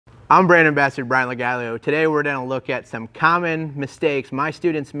I'm brand ambassador Brian Legalio. Today we're going to look at some common mistakes my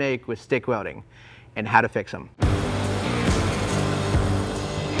students make with stick welding and how to fix them. All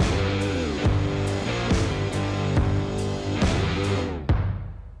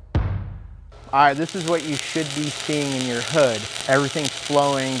right, this is what you should be seeing in your hood. Everything's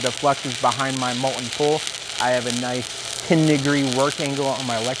flowing, the flux is behind my molten pool. I have a nice 10-degree work angle on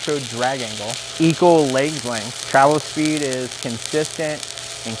my electrode, drag angle. Equal leg length. Travel speed is consistent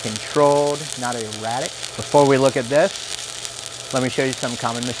and controlled, not erratic. Before we look at this, let me show you some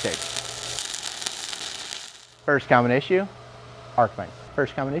common mistakes. First common issue, arc length.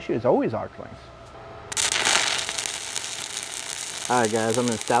 First common issue is always arc length. All right guys, I'm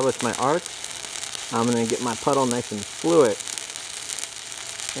gonna establish my arc. I'm gonna get my puddle nice and fluid.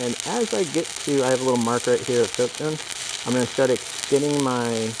 And as I get to, I have a little mark right here of soapstone, I'm gonna start extending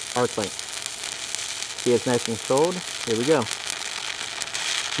my arc length. See, it's nice and controlled. Here we go.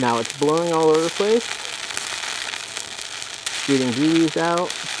 Now it's blowing all over the place, shooting BBs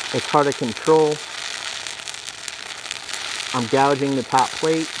out. It's hard to control. I'm gouging the top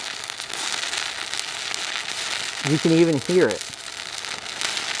plate. You can even hear it.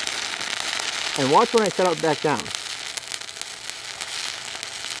 And watch when I set it back down.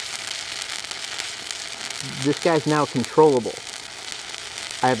 This guy's now controllable.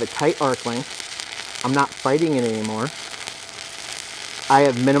 I have a tight arc length. I'm not fighting it anymore. I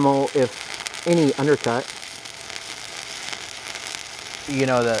have minimal, if any, undercut. You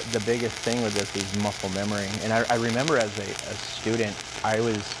know, the biggest thing with this is muscle memory. And I remember as a student,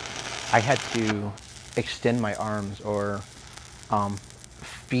 I had to extend my arms or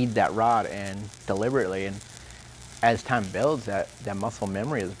feed that rod and deliberately. And as time builds, that muscle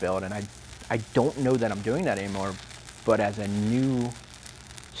memory is built. And I don't know that I'm doing that anymore. But as a new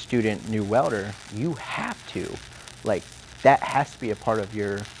student, new welder, you have to, like, that has to be a part of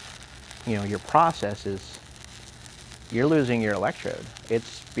your, you know, your process. Is you're losing your electrode.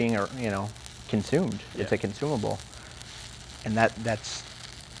 It's being, you know, consumed. Yeah. It's a consumable. And that's,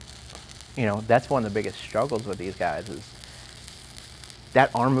 you know, that's one of the biggest struggles with these guys is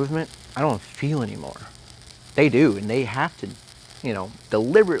that arm movement, I don't feel anymore. They do, and they have to, you know,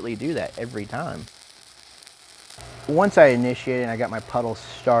 deliberately do that every time. Once I initiated and I got my puddle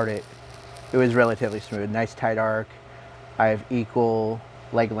started, it was relatively smooth, nice tight arc. I have equal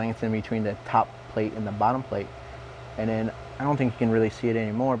leg length in between the top plate and the bottom plate. And then I don't think you can really see it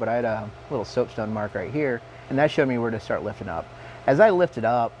anymore, but I had a little soapstone mark right here, and that showed me where to start lifting up. As I lifted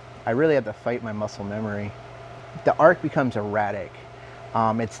up, I really had to fight my muscle memory. The arc becomes erratic.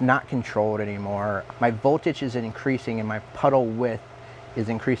 It's not controlled anymore. My voltage is increasing and my puddle width is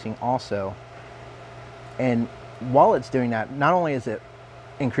increasing also. And while it's doing that, not only is it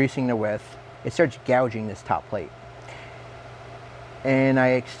increasing the width, it starts gouging this top plate. And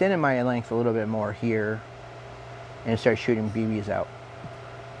I extended my length a little bit more here and start shooting BBs out.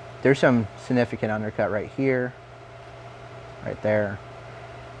 There's some significant undercut right here, right there.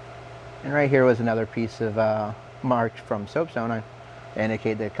 And right here was another piece of mark from soapstone. I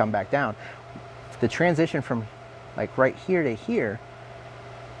indicate to come back down. The transition from like right here to here,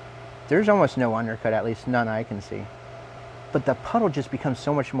 there's almost no undercut, at least none I can see. But the puddle just becomes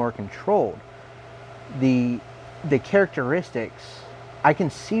so much more controlled. The characteristics, I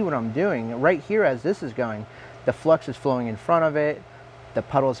can see what I'm doing. Right here as this is going, the flux is flowing in front of it, the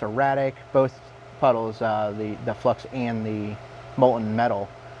puddle is erratic. Both puddles, the flux and the molten metal,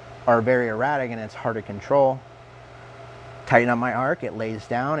 are very erratic and it's hard to control. Tighten up my arc, it lays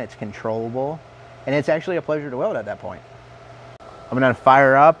down, it's controllable, and it's actually a pleasure to weld at that point. I'm gonna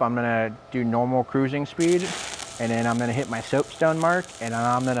fire up, I'm gonna do normal cruising speed, and then I'm gonna hit my soapstone mark, and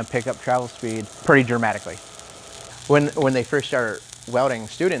I'm gonna pick up travel speed pretty dramatically. When they first start welding,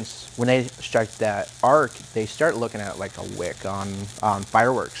 students, when they start that arc, they start looking at it like a wick on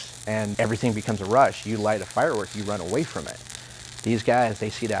fireworks, and everything becomes a rush. You light a firework, you run away from it. These guys, they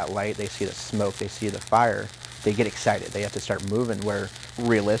see that light, they see the smoke, they see the fire, they get excited. They have to start moving, where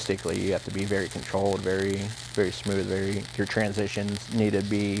realistically you have to be very controlled, very smooth, your transitions need to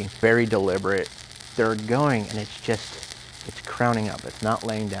be very deliberate. They're going and it's crowning up, it's not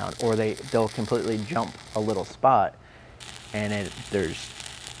laying down, or they'll completely jump a little spot and there's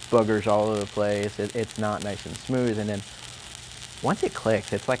boogers all over the place. It's not nice and smooth. And then once it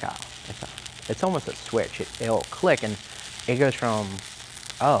clicks, it's like it's almost a switch. It'll click and it goes from,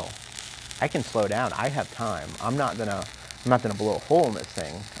 oh, I can slow down. I have time. I'm not gonna blow a hole in this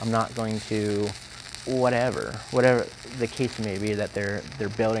thing. I'm not going to, whatever the case may be, that they're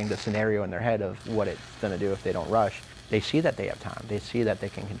building the scenario in their head of what it's gonna do if they don't rush. They see that they have time. They see that they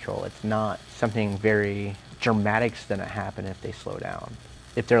can control. It's not something very dramatic's gonna happen if they slow down.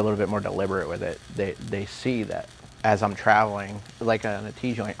 if they're a little bit more deliberate with it, they see that as I'm traveling, like on a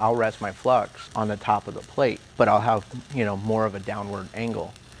T-joint, I'll rest my flux on the top of the plate, but I'll have, you know, more of a downward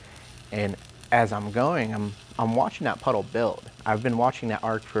angle. And as I'm going, I'm watching that puddle build. I've been watching that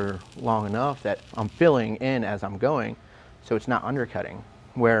arc for long enough that I'm filling in as I'm going, so it's not undercutting.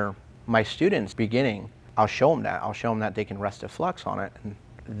 Where my students beginning, I'll show them that. I'll show them that they can rest a flux on it. And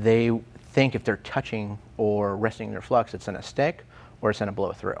they think if they're touching or resting their flux, it's gonna stick or it's gonna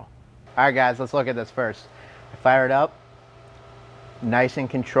blow through. All right, guys, let's look at this first. I fire it up, nice and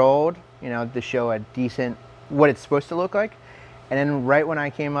controlled, you know, to show a decent, what it's supposed to look like. And then right when I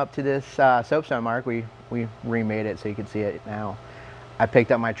came up to this soapstone mark, we remade it so you can see it now. I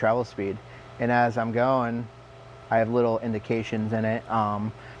picked up my travel speed. And as I'm going, I have little indications in it.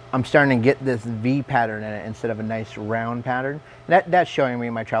 I'm starting to get this V pattern in it instead of a nice round pattern. That's showing me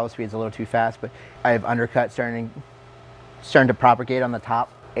my travel speed is a little too fast, but I have undercut starting to propagate on the top.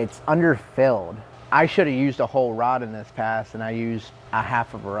 It's underfilled. I should have used a whole rod in this pass, and I used a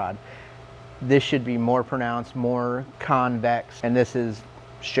half of a rod. This should be more pronounced, more convex, and this is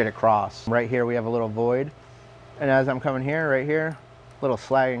straight across. Right here we have a little void, and as I'm coming here, right here, little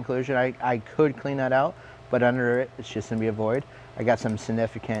slag inclusion. I could clean that out, but under it, it's just gonna be a void. I got some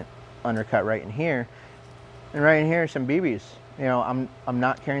significant undercut right in here, and right in here, some BBs. You know, I'm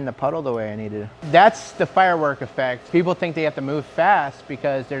not carrying the puddle the way I need to. That's the firework effect. People think they have to move fast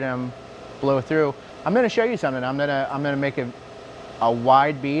because they're gonna blow through. I'm gonna show you something. I'm gonna make a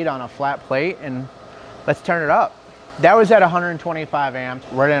wide bead on a flat plate, and let's turn it up. That was at 125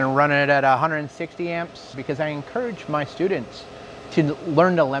 amps. We're gonna run it at 160 amps because I encourage my students to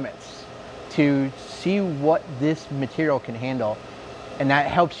learn the limits, to see what this material can handle, and that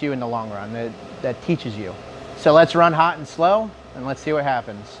helps you in the long run. That teaches you. So let's run hot and slow, and let's see what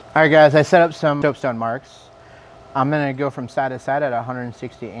happens. All right, guys, I set up some soapstone marks. I'm gonna go from side to side at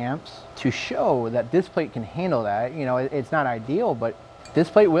 160 amps to show that this plate can handle that. You know, it's not ideal, but this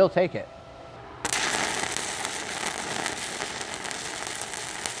plate will take it.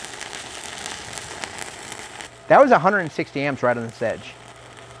 That was 160 amps right on this edge.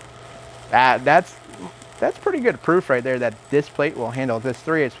 That's pretty good proof right there that this plate will handle, this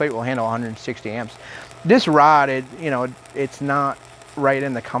 3/8 plate will handle 160 amps. This rod, it's not right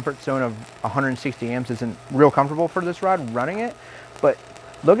in the comfort zone of 160 amps. Isn't real comfortable for this rod running it, but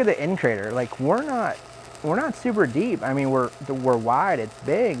look at the end crater. Like we're not super deep. I mean, we're wide, it's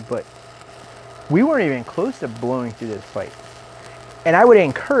big, but we weren't even close to blowing through this plate. And I would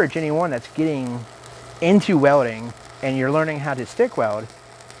encourage anyone that's getting into welding and you're learning how to stick weld,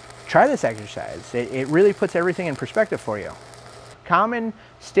 try this exercise. It really puts everything in perspective for you. Common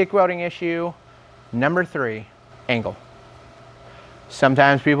stick welding issue number 3, angle.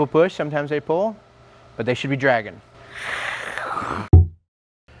 Sometimes people push, sometimes they pull, but they should be dragging.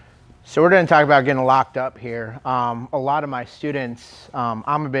 So we're going to talk about getting locked up here. A lot of my students,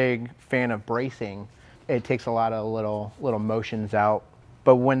 I'm a big fan of bracing. It takes a lot of little motions out.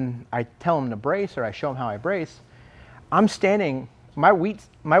 But when I tell them to brace or I show them how I brace, I'm standing, my weight's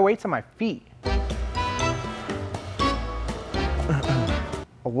on my feet.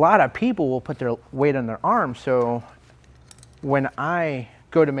 A lot of people will put their weight on their arms, so when I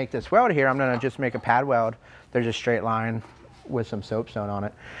go to make this weld here, I'm gonna just make a pad weld. There's a straight line with some soapstone on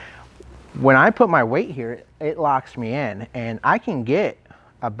it. When I put my weight here, it locks me in, and I can get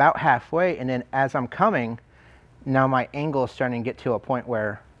about halfway, and then as I'm coming, now my angle is starting to get to a point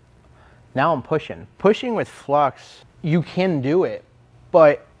where now I'm pushing. Pushing with flux, you can do it,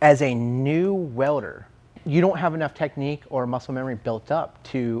 but as a new welder, you don't have enough technique or muscle memory built up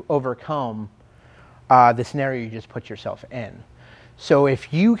to overcome the scenario you just put yourself in. So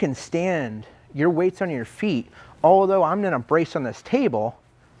if you can stand, your weight's on your feet, although I'm gonna brace on this table,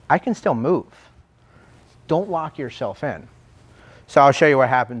 I can still move. Don't lock yourself in. So I'll show you what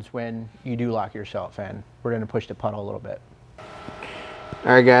happens when you do lock yourself in. We're gonna push the puddle a little bit.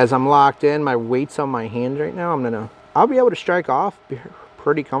 All right, guys, I'm locked in. My weight's on my hand right now. I'll be able to strike off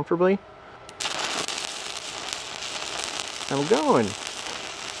pretty comfortably. I'm going.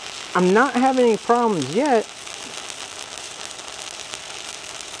 I'm not having any problems yet.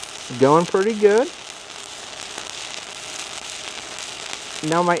 Going pretty good.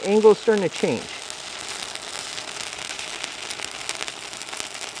 Now my angle's starting to change.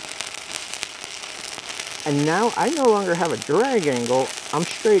 And now I no longer have a drag angle. I'm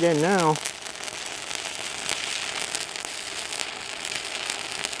straight in now.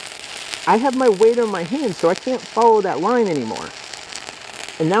 I have my weight on my hand, so I can't follow that line anymore.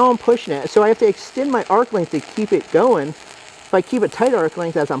 And now I'm pushing it, so I have to extend my arc length to keep it going. If I keep a tight arc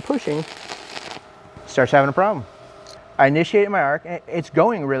length as I'm pushing, it starts having a problem. I initiated my arc, and it's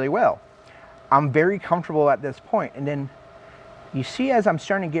going really well. I'm very comfortable at this point, and then you see as I'm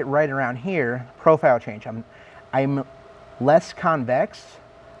starting to get right around here, profile change. I'm less convex,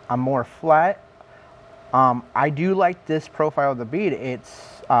 I'm more flat. I do like this profile of the bead.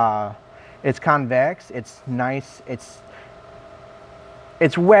 It's convex, it's nice, it's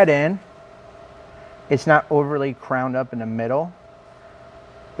wet in. It's not overly crowned up in the middle.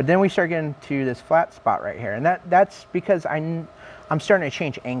 But then we start getting to this flat spot right here. And that's because I'm starting to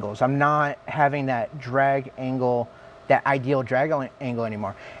change angles. I'm not having that drag angle, that ideal drag angle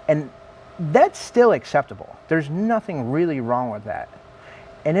anymore. And that's still acceptable. There's nothing really wrong with that.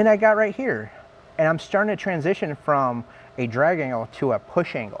 And then I got right here, and I'm starting to transition from a drag angle to a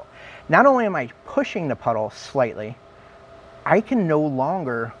push angle. Not only am I pushing the puddle slightly, I can no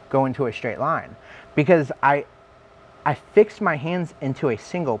longer go into a straight line because I fixed my hands into a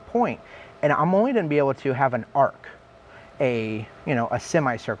single point, and I'm only going to be able to have an arc, a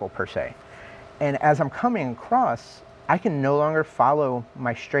semicircle per se. And as I'm coming across, I can no longer follow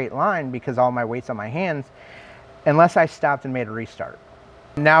my straight line because all my weight's on my hands, unless I stopped and made a restart.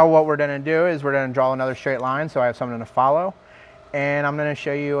 Now what we're going to do is we're going to draw another straight line so I have something to follow, and I'm going to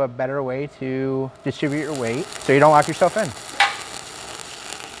show you a better way to distribute your weight so you don't lock yourself in.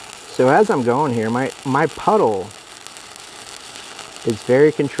 So as I'm going here, my puddle is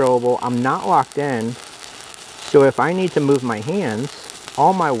very controllable. I'm not locked in, so if I need to move my hands,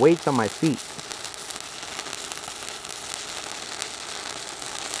 all my weight's on my feet.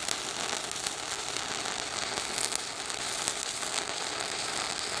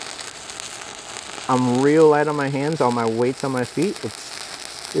 I'm real light on my hands, all my weight's on my feet.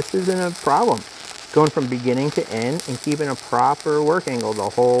 This isn't a problem. Going from beginning to end and keeping a proper work angle the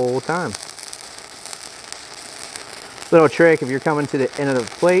whole time. Little trick, if you're coming to the end of the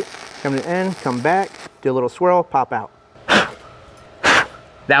plate, come to the end, come back, do a little swirl, pop out.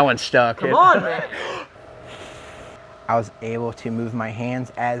 That one stuck. Come on, man. I was able to move my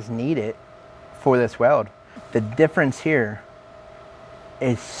hands as needed for this weld. The difference here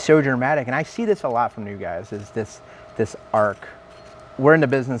is so dramatic, and I see this a lot from you guys, is this arc. We're in the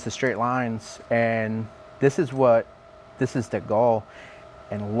business of straight lines, and this is the goal.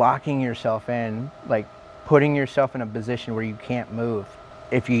 And locking yourself in, like putting yourself in a position where you can't move.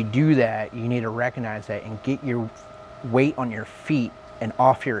 If you do that, you need to recognize that and get your weight on your feet and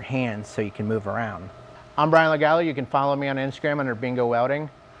off your hands so you can move around. I'm Brian Legale. You can follow me on Instagram under Bingo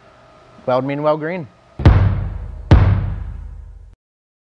Welding. Weld me and weld green.